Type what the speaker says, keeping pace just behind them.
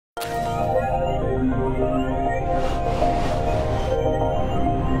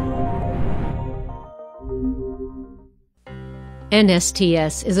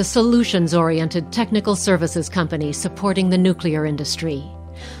NSTS is a solutions-oriented technical services company supporting the nuclear industry.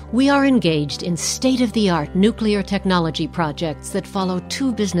 We are engaged in state-of-the-art nuclear technology projects that follow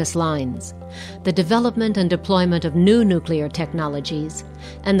two business lines: the development and deployment of new nuclear technologies,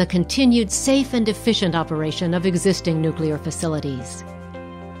 and the continued safe and efficient operation of existing nuclear facilities.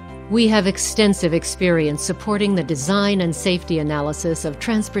 We have extensive experience supporting the design and safety analysis of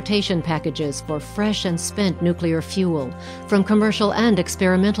transportation packages for fresh and spent nuclear fuel from commercial and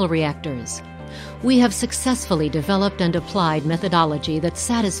experimental reactors. We have successfully developed and applied methodology that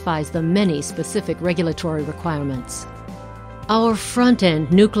satisfies the many specific regulatory requirements. Our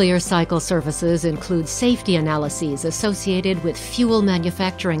front-end nuclear cycle services include safety analyses associated with fuel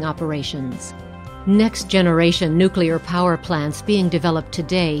manufacturing operations. Next-generation nuclear power plants being developed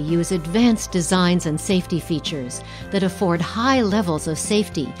today use advanced designs and safety features that afford high levels of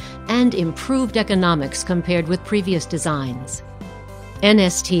safety and improved economics compared with previous designs.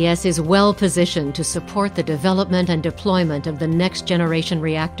 NSTS is well positioned to support the development and deployment of the next-generation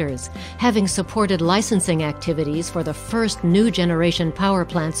reactors, having supported licensing activities for the first new-generation power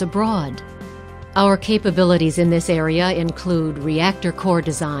plants abroad. Our capabilities in this area include reactor core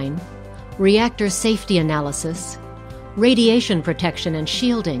design, reactor safety analysis, radiation protection and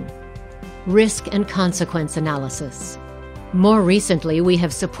shielding, risk and consequence analysis. More recently, we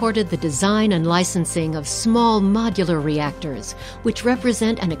have supported the design and licensing of small modular reactors, which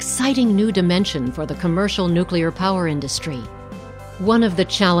represent an exciting new dimension for the commercial nuclear power industry. One of the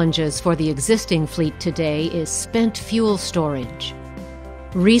challenges for the existing fleet today is spent fuel storage.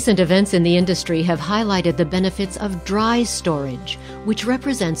 Recent events in the industry have highlighted the benefits of dry storage, which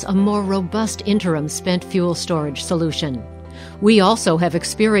represents a more robust interim spent fuel storage solution. We also have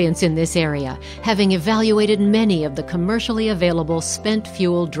experience in this area, having evaluated many of the commercially available spent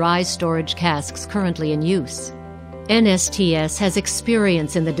fuel dry storage casks currently in use. NSTS has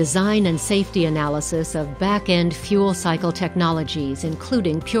experience in the design and safety analysis of back-end fuel cycle technologies,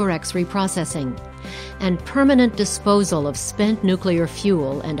 including Purex reprocessing, and permanent disposal of spent nuclear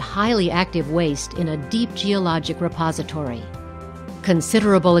fuel and highly active waste in a deep geologic repository.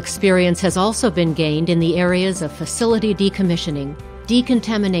 Considerable experience has also been gained in the areas of facility decommissioning,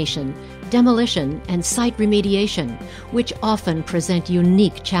 decontamination, demolition, and site remediation, which often present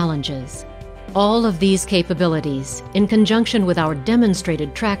unique challenges. All of these capabilities, in conjunction with our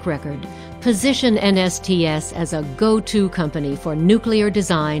demonstrated track record, position NSTS as a go-to company for nuclear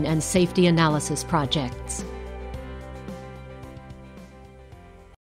design and safety analysis projects.